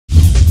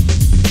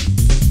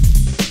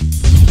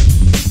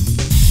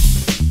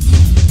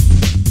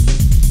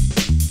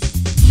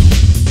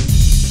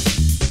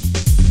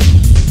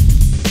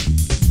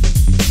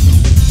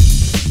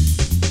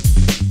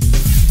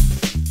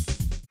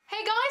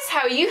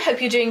Hope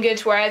you're doing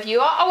good wherever you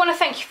are. I want to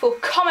thank you for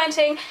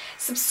commenting,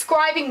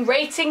 subscribing,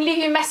 rating,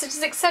 leaving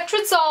messages, etc.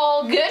 It's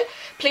all good.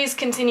 Please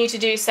continue to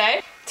do so.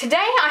 Today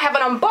I have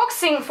an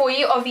unboxing for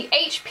you of the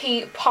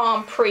HP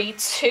Palm Pre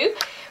 2,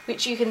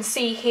 which you can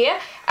see here.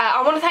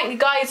 I want to thank the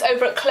guys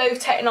over at Clove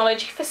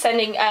Technology for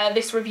sending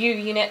this review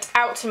unit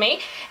out to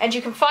me, and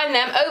you can find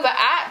them over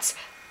at,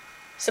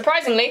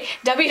 surprisingly,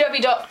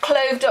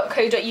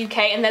 www.clove.co.uk,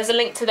 and there's a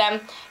link to them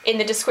in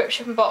the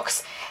description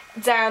box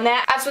down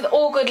there, as with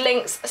all good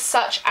links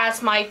such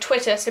as my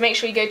Twitter, so make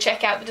sure you go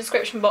check out the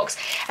description box.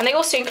 And they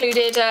also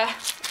included a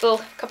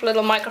couple of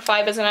little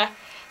microfibers and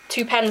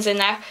 2 pens in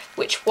there,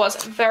 which was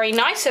very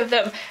nice of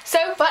them.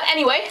 But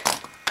anyway,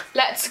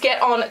 let's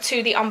get on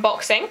to the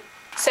unboxing.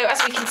 So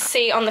as we can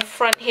see on the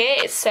front here,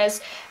 it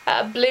says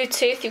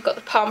Bluetooth. You've got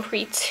the Palm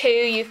Pre 2,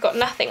 you've got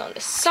nothing on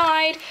the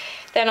side.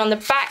 Then on the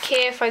back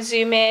here, if I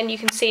zoom in, you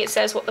can see it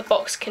says what the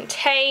box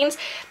contains,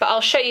 but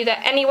I'll show you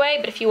that anyway.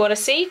 But if you want to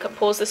see, you can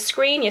pause the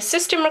screen. Your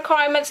system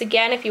requirements,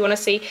 again, if you want to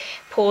see,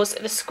 pause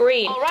the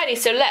screen. Alrighty,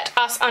 so let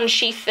us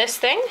unsheath this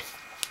thing.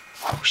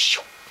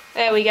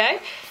 There we go.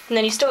 And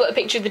then you still got a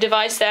picture of the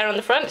device there on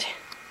the front.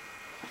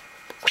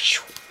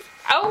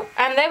 Oh,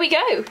 and there we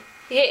go.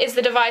 Here is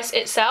the device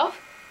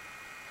itself.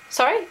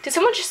 Sorry, did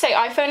someone just say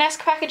iPhone-esque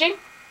packaging?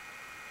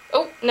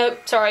 Oh, no,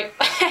 sorry.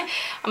 I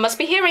must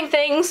be hearing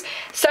things.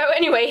 So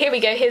anyway, here we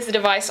go. Here's the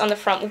device on the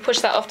front. We'll push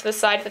that off to the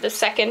side for the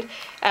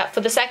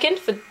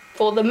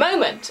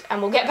moment,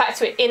 and we'll get back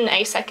to it in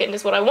a second,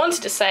 is what I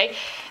wanted to say.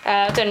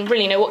 Don't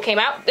really know what came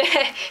out.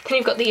 Then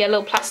you've got the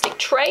little plastic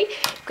tray.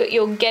 You've got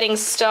your getting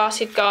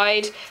started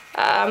guide.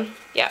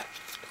 Yeah,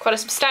 quite a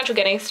substantial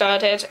getting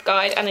started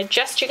guide and a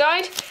gesture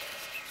guide.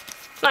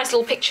 Nice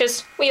little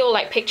pictures. We all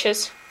like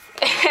pictures.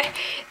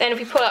 Then if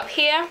we pull up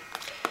here,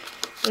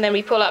 and then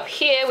we pull up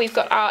here, we've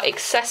got our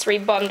accessory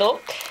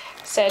bundle.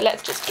 So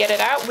let's just get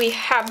it out. We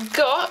have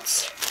got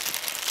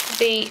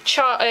the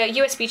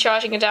USB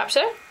charging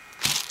adapter.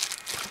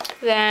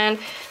 Then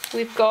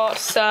we've got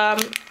some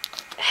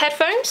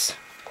headphones.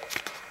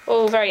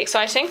 All very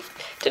exciting.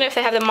 Don't know if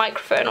they have the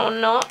microphone or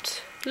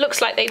not.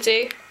 Looks like they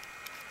do.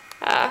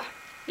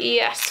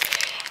 Yes.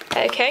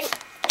 Okay.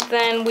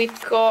 Then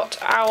we've got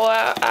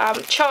our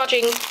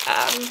charging,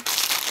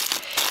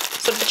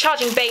 sort of the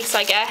charging base,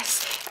 I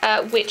guess,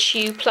 which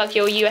you plug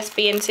your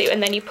USB into,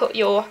 and then you put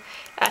your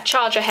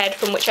charger head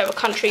from whichever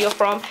country you're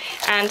from.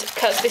 And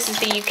because this is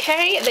the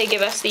UK, they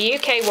give us the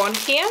UK one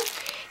here.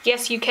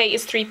 Yes, UK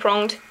is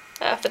 3-pronged,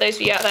 for those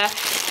of you out there.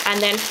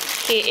 And then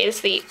here is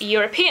the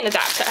European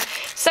adapter.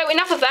 So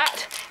enough of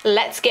that,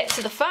 let's get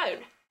to the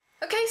phone.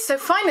 Okay, so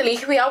finally,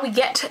 here we are, we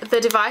get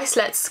the device.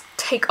 Let's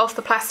take off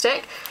the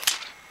plastic.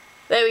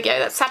 There we go,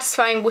 that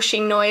satisfying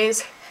whooshing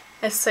noise,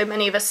 as so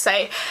many of us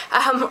say.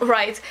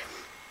 Right.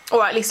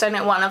 Or at least I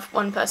know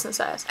one person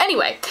says.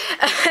 Anyway,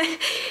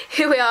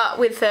 here we are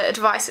with the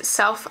device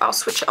itself. I'll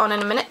switch it on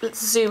in a minute.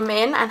 Let's zoom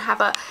in and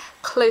have a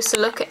closer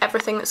look at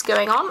everything that's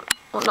going on.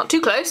 Well, not too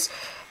close.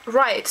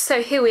 Right,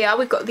 so here we are.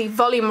 We've got the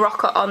volume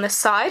rocker on the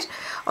side.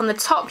 On the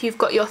top, you've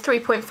got your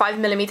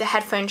 3.5mm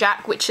headphone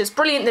jack, which is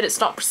brilliant that it's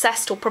not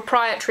processed or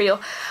proprietary or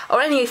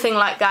anything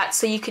like that.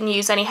 So you can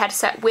use any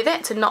headset with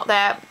it and not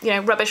their,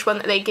 rubbish one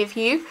that they give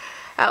you.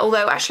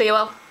 Although, actually,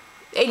 well,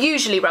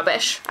 usually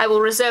rubbish. I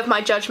will reserve my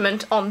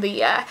judgment on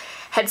the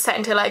headset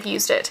until I've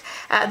used it.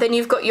 Then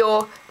you've got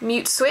your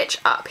mute switch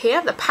up here,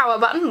 the power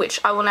button, which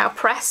I will now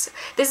press.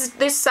 This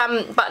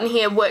button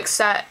here works,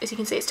 as you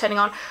can see it's turning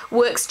on,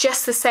 works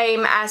just the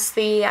same as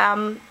the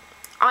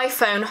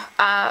iPhone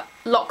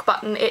lock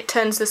button. It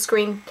turns the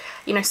screen,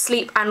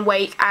 sleep and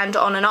wake and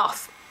on and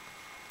off.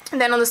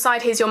 And then on the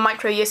side, here's your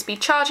micro USB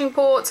charging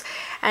port,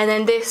 and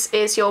then this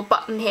is your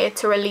button here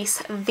to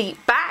release the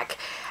back.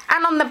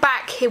 And on the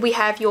back here we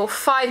have your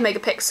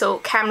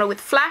 5-megapixel camera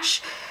with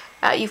flash.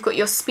 You've got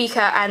your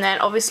speaker, and then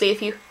obviously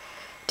if you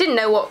didn't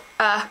know what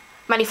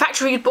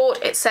manufacturer you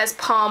bought, it says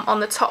Palm on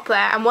the top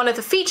there. And one of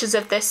the features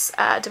of this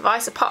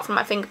device, apart from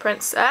my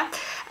fingerprints there,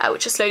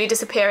 which are slowly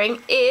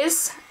disappearing,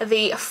 is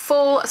the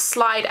full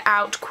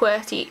slide-out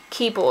QWERTY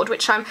keyboard,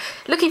 which I'm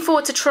looking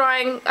forward to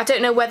trying. I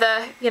don't know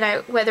whether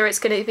whether it's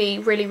going to be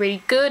really,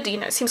 really good.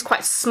 It seems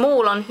quite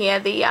small on here,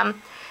 the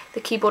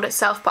keyboard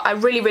itself, but I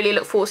really, really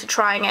look forward to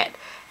trying it.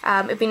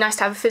 It'd be nice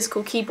to have a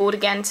physical keyboard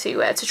again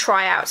to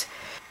try out.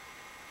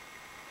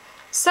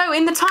 So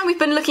in the time we've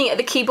been looking at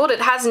the keyboard,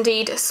 it has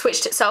indeed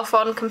switched itself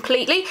on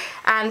completely,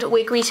 and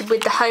we're greeted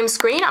with the home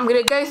screen. I'm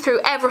going to go through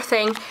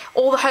everything,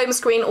 all the home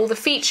screen, all the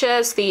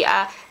features, the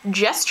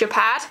gesture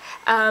pad,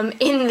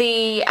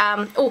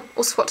 also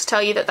forgot to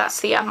tell you that that's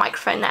the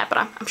microphone there, but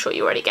I'm sure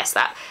you already guessed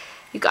that.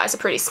 You guys are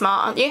pretty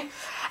smart, aren't you?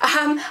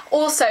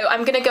 Also,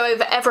 I'm going to go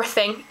over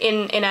everything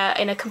in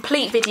a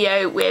complete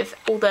video with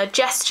all the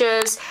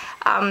gestures,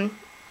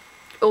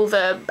 all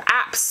the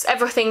apps,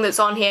 everything that's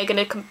on here.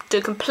 Going to do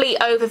a complete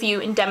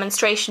overview and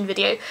demonstration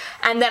video,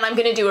 and then I'm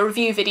going to do a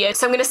review video.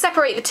 So I'm going to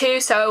separate the two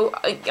so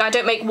I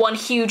don't make one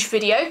huge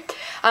video.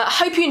 I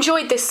hope you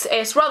enjoyed this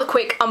rather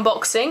quick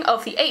unboxing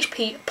of the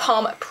HP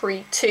Palm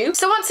Pre 2.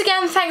 So once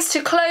again, thanks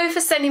to Chloe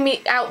for sending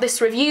me out this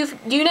review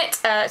unit.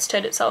 It's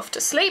turned itself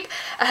to sleep.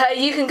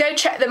 You can go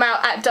check them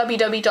out at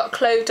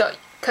www.chloe.co.uk.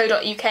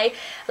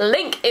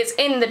 Link is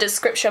in the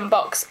description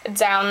box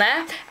down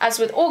there. As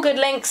with all good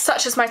links,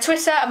 such as my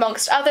Twitter,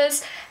 amongst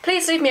others,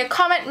 please leave me a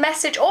comment,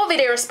 message, or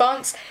video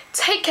response.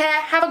 Take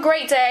care, have a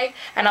great day,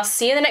 and I'll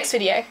see you in the next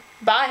video.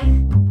 Bye!